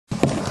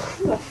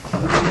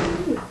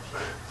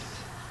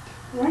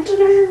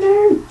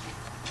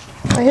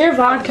I hear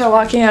vodka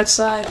walking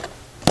outside.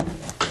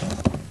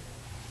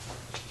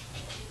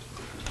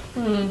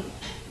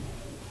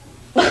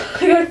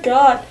 Oh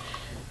god.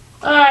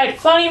 Alright,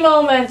 funny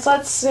moments.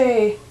 Let's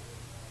see.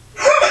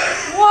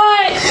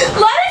 What?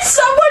 Let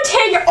someone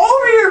take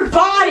over your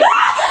body!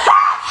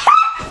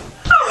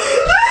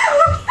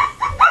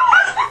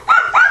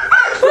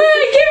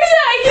 Wait, give me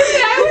that!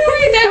 I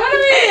want to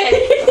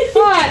read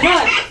that! Come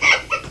on.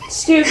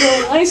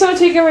 Stupid. Letting someone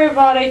take over your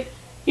body.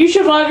 You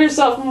should love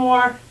yourself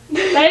more.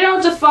 They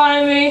don't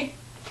define me.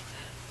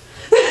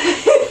 I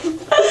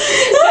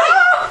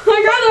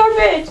got our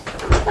bitch!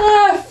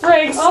 Ah,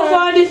 Frank. I'll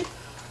find it.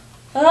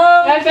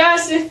 I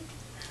passed it.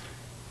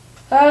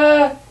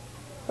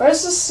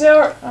 Where's the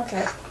sewer?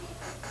 Okay.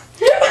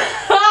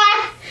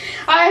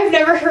 I have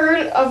never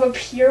heard of a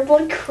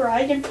pureblood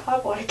crying in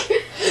public. That's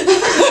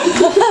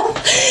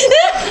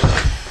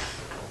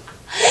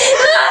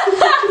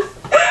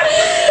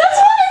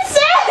what it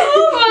said!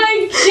 Oh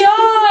my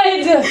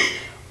god!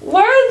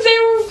 What are they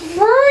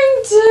referring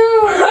to?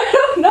 I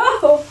don't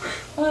know.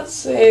 Let's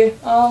see.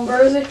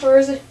 Where is it? Where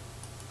is it?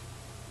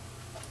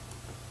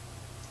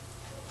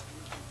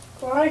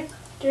 Why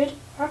did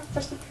oh,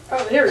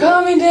 there we go.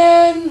 Coming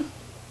in.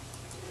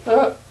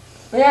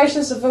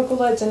 Reactions to vocal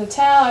lights in a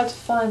town. I have to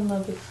find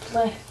lovely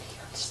play.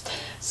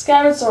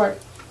 Scattered Sword.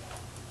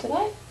 Did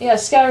I? Yeah,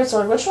 Scattered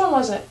Sword. Which one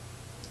was it?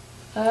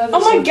 Oh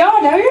my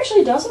god, now he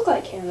actually does look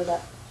like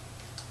Canada.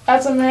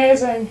 That's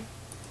amazing.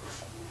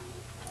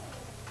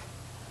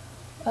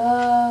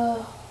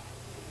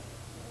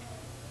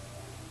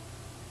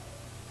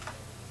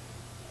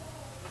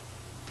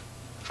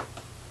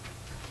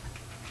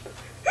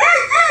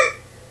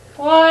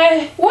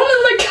 Why? One of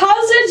the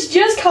cousins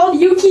just called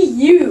Yuki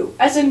Yu,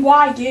 as in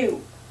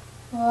YU.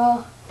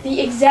 Well, The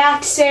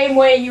exact same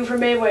way you from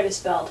Mayweather is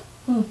spelled.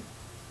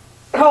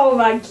 Oh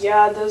my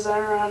god, that's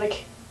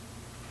ironic.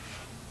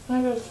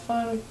 I gotta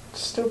find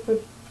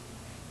stupid.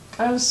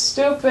 I'm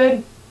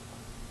stupid.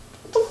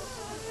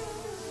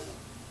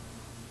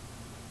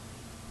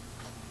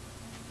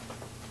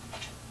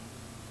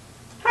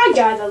 Hi,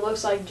 guy that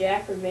looks like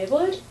Jack from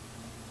Beyblade.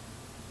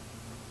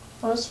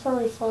 Oh, this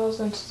probably falls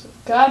into the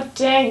god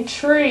dang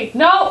tree.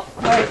 No!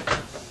 Wait.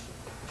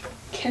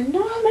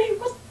 Konami,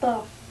 what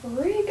the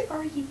frig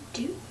are you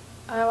doing?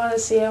 I wanna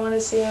see.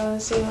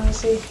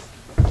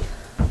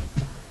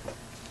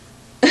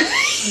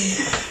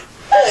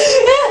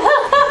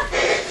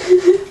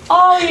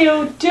 Oh,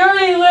 you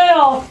dirty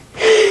little.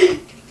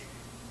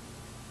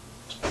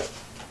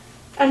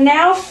 A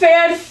now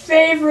fan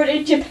favorite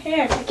in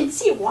Japan. I can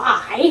see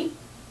why.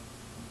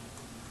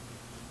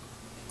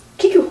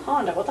 Kiku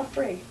Honda, what the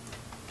frig?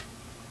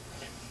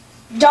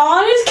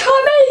 Dawn is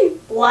coming!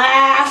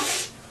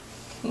 Laugh!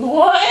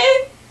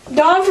 What?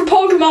 Dawn for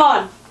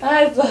Pokemon!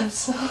 I thought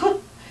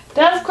so.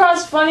 Death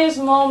Cross funniest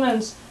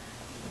moments.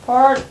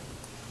 Part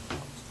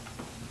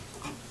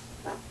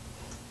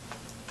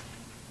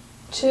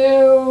 2.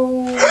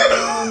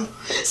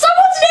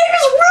 Someone's name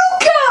is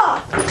Ruka!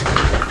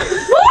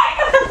 What?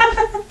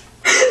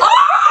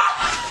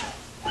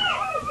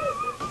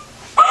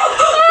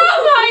 Oh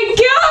my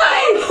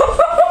god!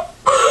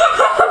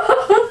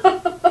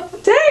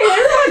 Dang,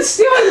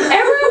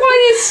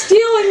 everybody's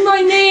stealing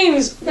my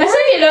names. That's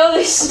how you know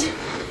they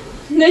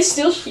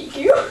still chic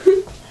you.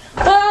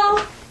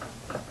 Well,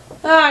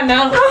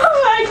 no.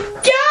 Oh my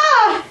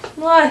god!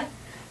 What?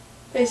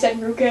 They said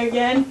Ruka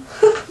again.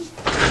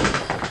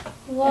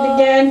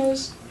 What? And again.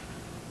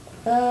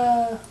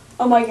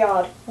 Oh my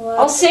god. What?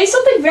 I'll say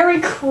something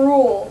very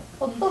cruel.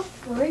 What the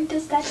frig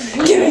does that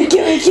mean?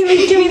 Give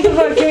me the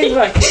book,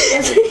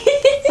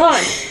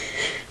 Fine.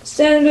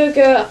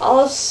 Sanduka,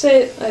 I'll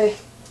say. Wait.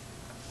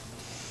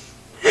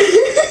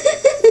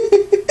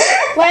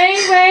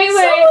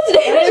 Someone's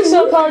name I'm is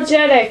so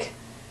apologetic.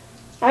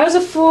 I was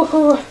a fool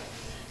who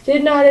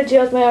didn't know how to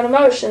deal with my own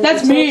emotions.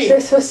 That's until me.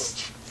 Truth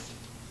was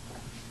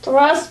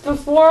thrust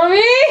before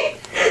me.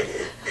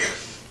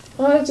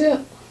 What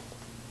do?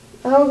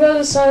 I will go to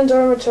the Sun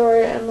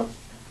Dormitory and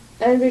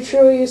be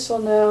truly useful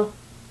now.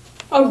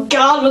 Oh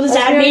god, what does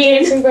that I'm mean?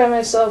 dancing by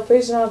myself.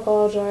 Please do not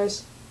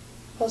apologize.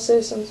 I'll say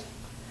this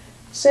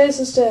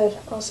instead.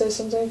 I'll say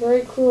something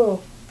very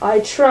cruel. I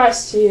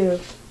trust you.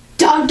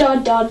 Dun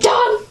dun dun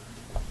dun!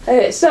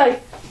 Hey, it's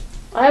like,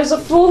 I was a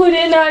fool who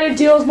didn't know how to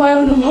deal with my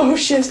own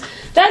emotions.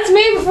 That's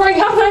me before I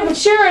got my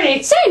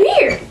maturity. Same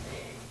here!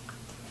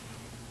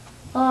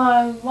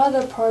 What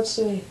other parts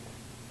do we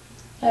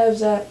have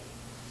that?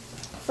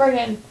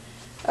 Friggin'.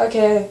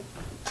 Okay.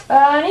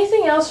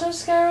 Anything else from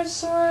Skyward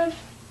Sword?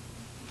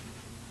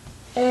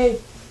 Hey,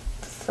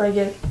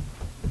 friggin'.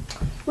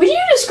 Would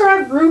you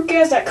describe Ruka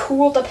as a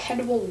cool,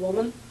 dependable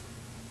woman?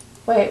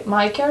 Wait,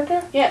 my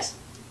character? Yes.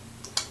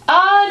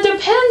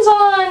 Depends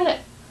on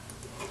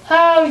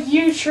how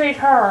you treat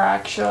her,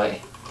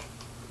 actually.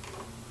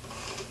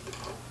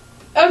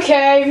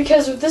 Okay,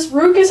 because this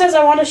Ruka says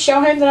I want to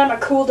show him that I'm a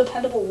cool,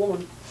 dependable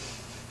woman.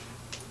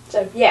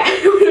 So, yeah,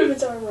 it would have been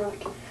so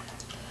ironic.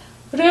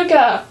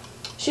 Ruka,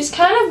 she's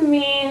kind of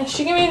mean.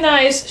 She can be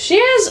nice. She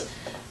has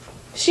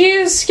She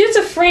has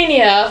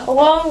schizophrenia,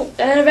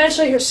 and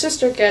eventually her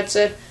sister gets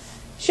it.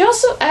 She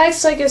also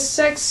acts like a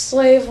sex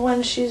slave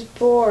when she's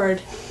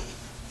bored.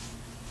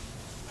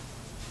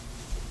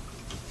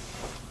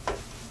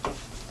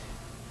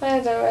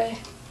 Either way.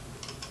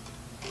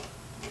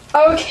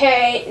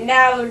 Okay,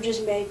 now they're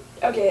just being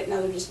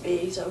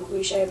so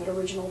cliche but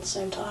original at the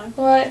same time.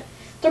 What?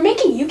 They're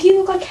making Yuki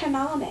look like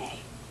Haname.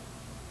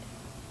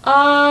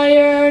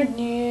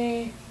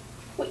 Irony.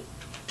 Wait.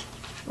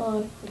 Come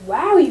on.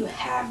 Wow, you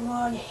have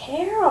long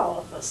hair all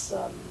of a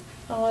sudden.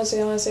 I want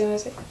to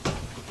see.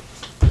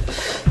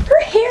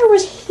 Her hair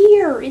was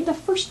here in the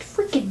first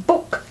freaking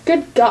book.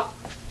 Good God.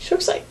 She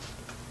looks like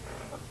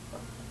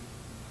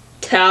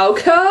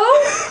Talco?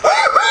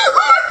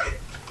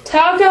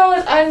 Talco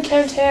with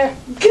unkempt hair.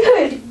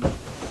 Good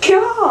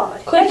God.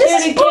 Click And here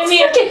this to is book give me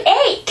freaking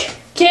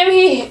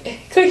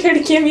 8. Click here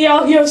to give me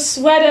all your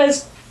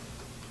sweaters.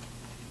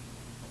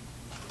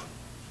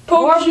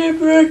 More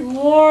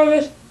of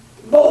it.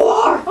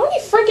 More. How many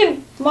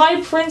freaking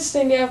My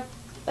Princeton do you have?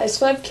 Nice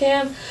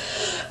webcam.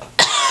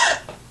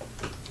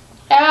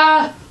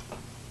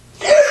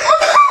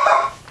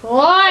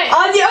 What?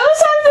 On the other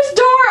side of this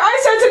door, I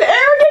sense an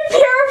arrogant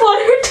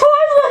pureblood who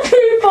toys with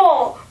people.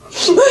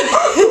 That's what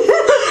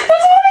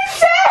it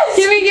says.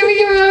 Give me,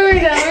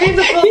 read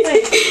the full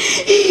thing.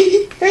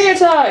 Bring your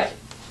talk.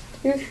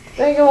 You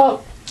think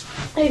about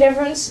a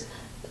difference.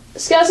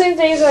 Discussing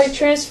things like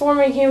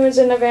transforming humans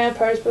into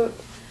vampires, but of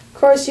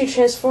course you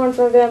transformed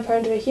from a vampire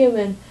into a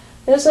human.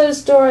 Inside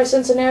this door, I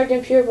sense an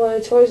arrogant pureblood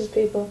who toys with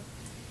people.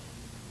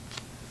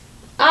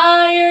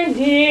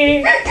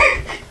 Irony.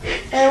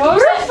 And what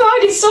was We're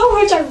finding so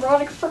much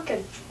ironic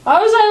frickin'.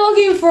 What was I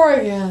looking for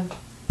again?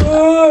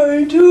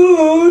 I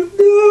don't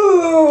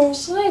know.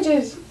 Something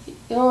just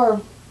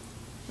your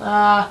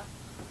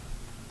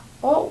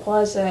what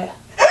was it?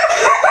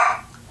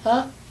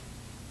 Huh?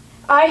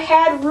 I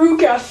had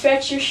Ruka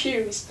fetch your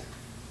shoes.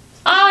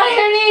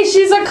 Irony,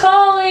 she's a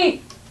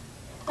collie.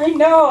 I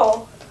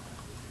know.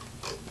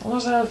 What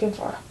was I looking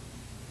for?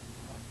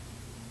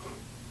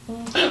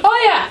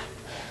 Oh yeah!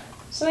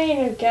 Something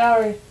in your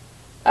gallery.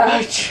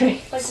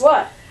 Tree. Like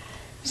what?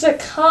 There's a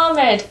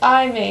comment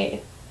I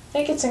made. I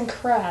think it's in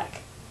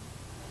crack.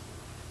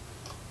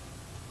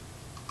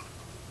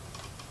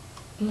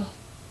 No.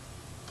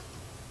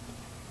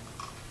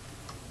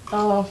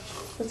 Oh,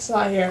 it's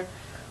not here.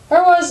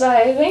 Where was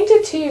I? I linked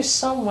it to you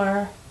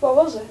somewhere. What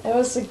was it? It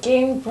was the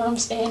Game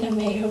Grumps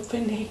anime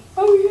opening.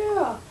 Oh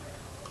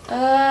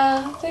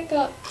I think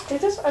yeah.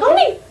 Did this? how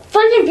many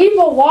freaking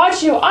people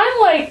watch you? I'm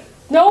like,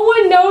 no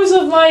one knows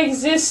of my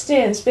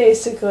existence,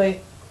 basically.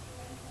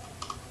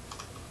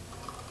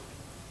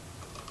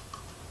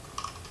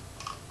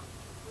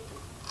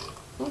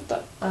 What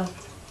the? Oh.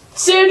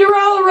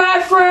 Cinderella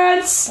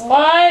reference.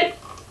 What?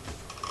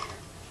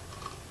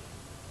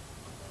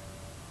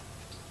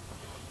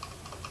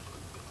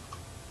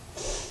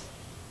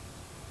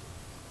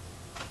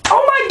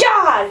 Oh my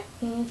God!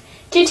 Hmm.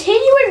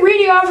 Continuing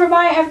reading on from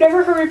I have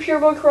never heard a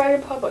pureblood cry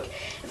in public.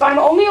 If I'm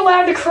only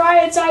allowed to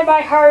cry inside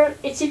my heart,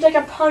 it seems like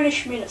a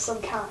punishment of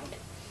some kind.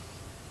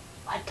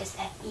 What does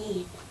that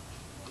mean?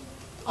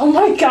 Oh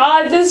my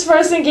God, this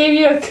person gave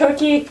you a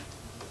cookie.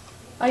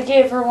 I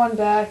gave her one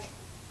back.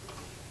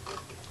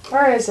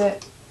 Where is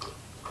it?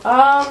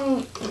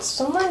 It's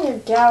somewhere in your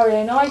gallery.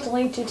 I know I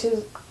linked you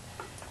to...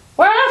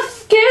 Where the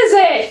f*** is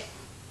it?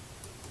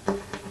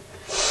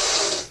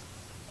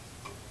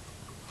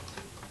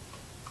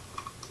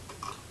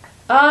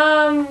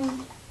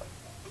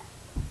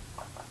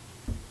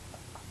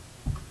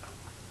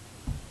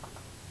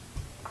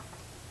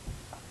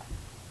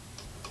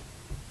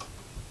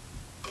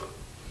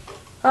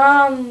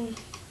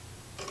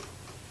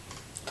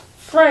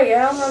 Frig,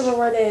 I don't remember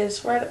what it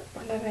is. Where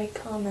did I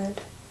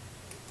comment?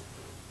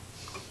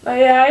 Oh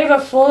yeah, I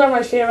have a folder of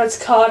my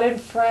favorites called in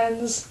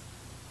Friends.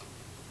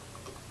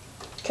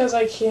 Because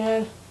I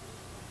can.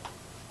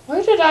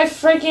 Where did I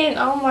freaking...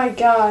 Oh my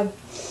God.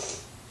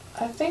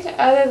 I think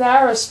either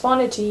that I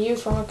responded to you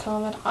from a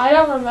comment. I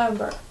don't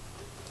remember.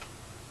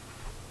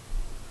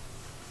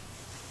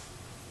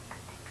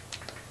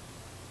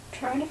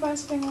 Trying to find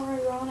something more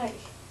ironic.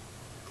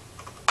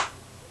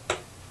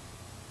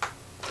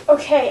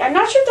 Okay, I'm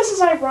not sure if this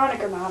is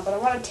ironic or not, but I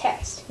want to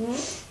test.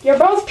 You're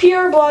both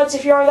purebloods.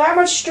 If you are that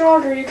much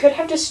stronger, you could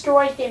have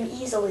destroyed him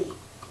easily.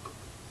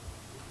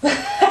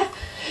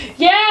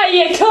 Yeah,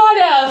 you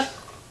could have.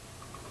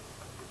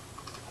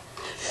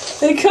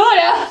 They could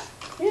have.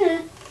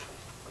 Yeah.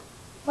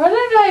 Where did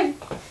I...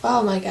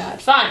 Oh my God.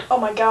 Fine. Oh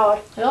my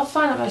God. I'll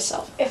find it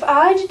myself. If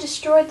I had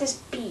destroyed this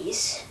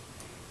beast,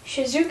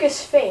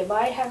 Shizuka's fate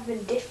might have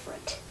been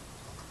different.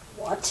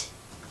 What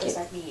does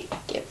that mean?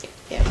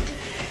 Yeah.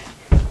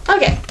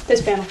 Okay.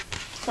 This panel.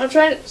 I'm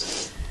trying to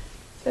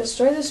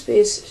destroy the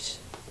species.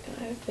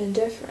 I've been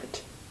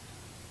different.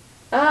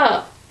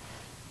 Oh.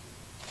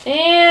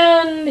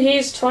 And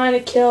he's trying to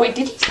kill... Wait,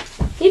 did he?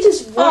 He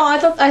just... Oh, I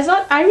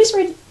thought I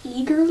misread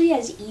eagerly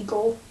as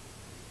eagle.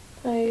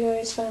 Oh,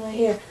 he's finally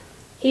here.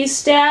 he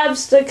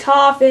stabs the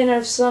coffin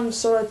of some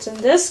sorts, and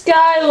this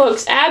guy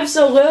looks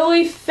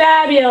absolutely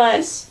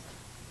fabulous.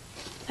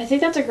 I think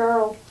that's a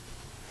girl.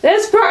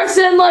 This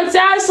person looks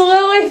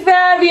absolutely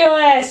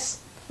fabulous.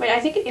 Wait,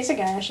 I think it is a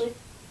guy, actually.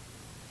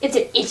 It's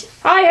a...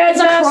 Hi, It's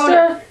a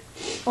Headmaster.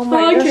 Oh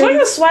my gosh, look at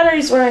the sweater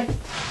he's wearing.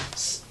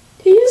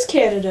 He is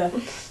Canada.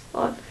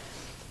 On.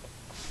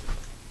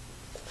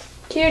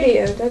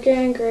 Cutie, don't get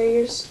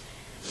angry.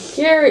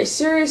 Gary,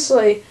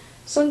 seriously.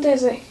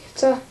 Sometimes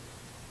it's a...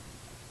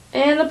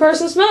 And the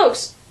person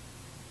smokes.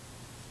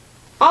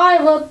 I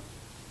will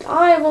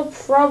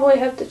probably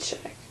have to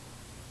check.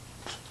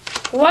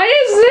 What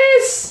is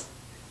this?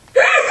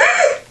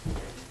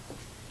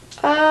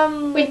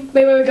 Wait,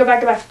 go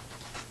back.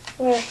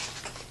 Where?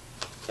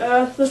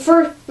 The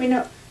first, wait,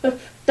 no.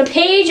 The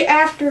page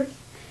after,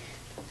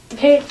 the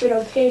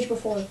page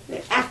before,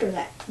 after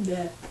that.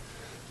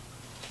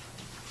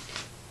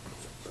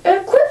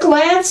 At a quick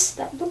glance,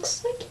 that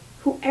looks like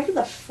whoever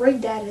the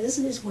frig that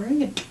is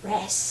wearing a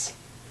dress.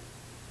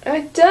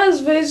 It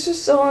does, but it's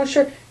just so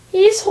unsure.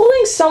 He's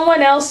holding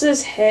someone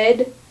else's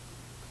head.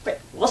 Wait,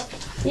 what?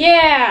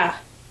 Yeah.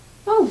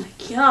 Oh my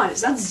god,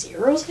 is that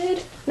Zero's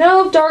head?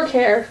 No, dark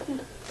hair.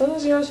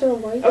 Those yours are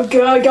white. Oh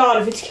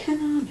god, if it's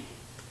Kaname.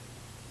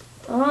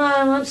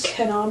 Let's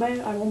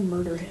Kaname, I will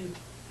murder him.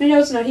 No,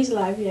 it's not, he's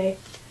alive today.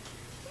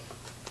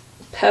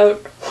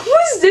 pout.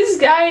 Who's this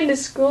guy in the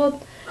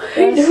school?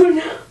 I don't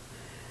know.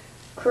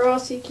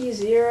 Cross, Iki,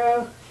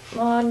 Zero. Come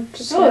on,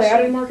 just Oh, they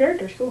added more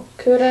characters, cool.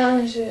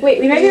 Kuda. Wait,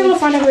 we might be able to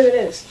find out who it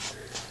is.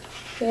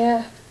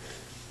 Yeah.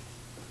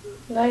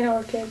 9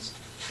 hour kids.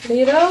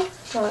 Lido?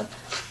 Hold on.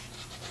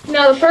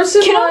 No, the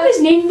person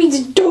Kaname's name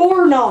means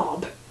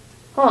doorknob.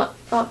 Hold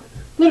on.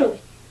 Literally.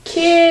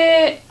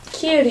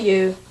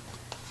 Kiryu.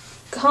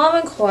 Calm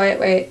and quiet.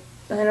 Wait.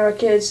 9 hour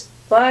kids.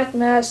 Black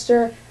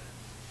Master.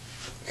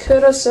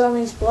 Kuroso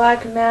means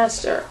Black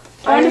Master.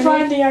 Trying to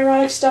find the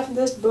ironic stuff in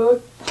this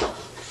book.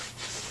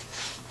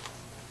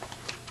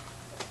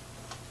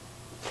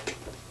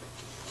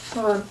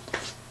 Hold on.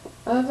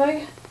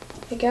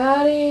 I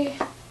got it.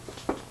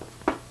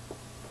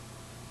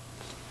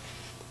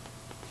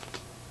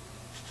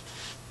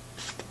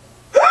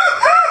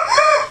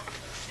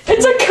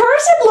 It's a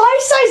cursed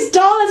life-size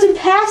doll that's been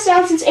passed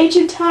down since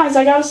ancient times.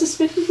 I got a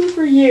suspicion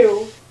for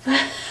you.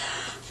 That's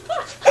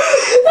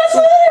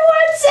literally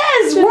what it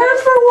says, word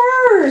for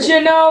word.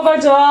 Genova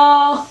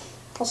doll.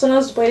 Also known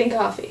as waiting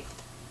coffee.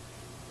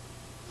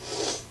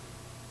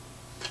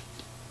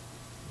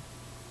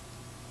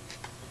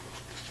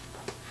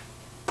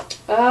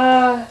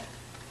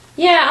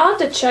 Yeah, I'll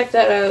have to check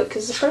that out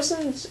because the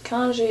person's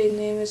kanji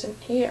name isn't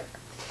here.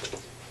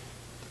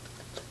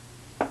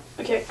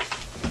 Okay,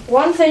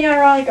 one thing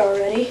ironic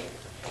already.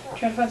 I'm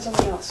trying to find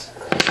something else.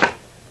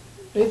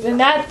 We've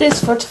been at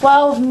this for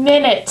 12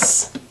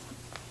 minutes.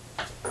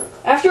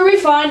 After we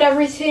find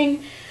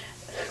everything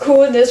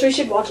cool in this, we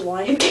should watch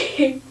Lion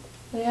King.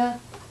 Yeah.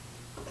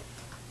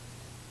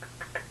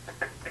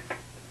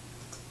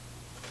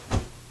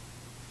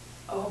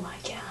 Oh my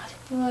god.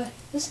 What?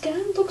 This guy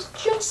looks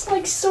just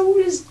like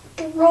Soda's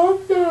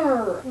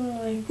brother,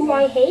 who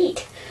I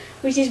hate.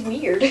 Which is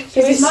weird.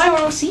 Because he's my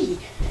OC.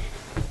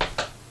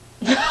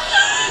 Yeah,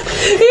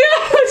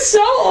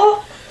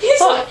 so.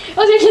 He's like,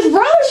 his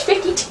brother's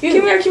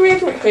 52. Come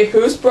here. Wait,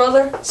 whose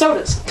brother?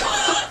 Soda's.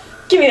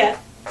 Give me that.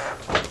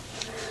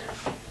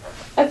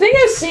 I think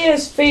I've seen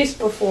his face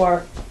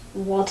before.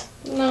 What?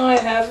 No, I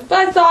haven't,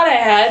 but I thought I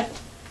had.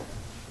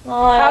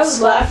 Oh, I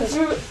was laughing.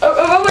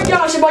 Oh my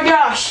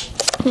gosh.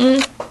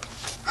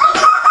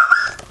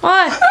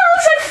 What? That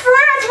looks like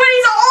France, but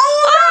he's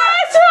older. Oh,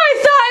 that's where I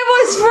thought it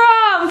was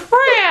from!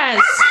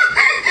 France!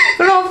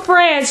 Good old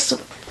France!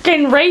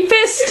 Fucking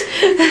rapist!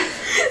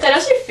 That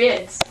actually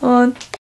fits. On.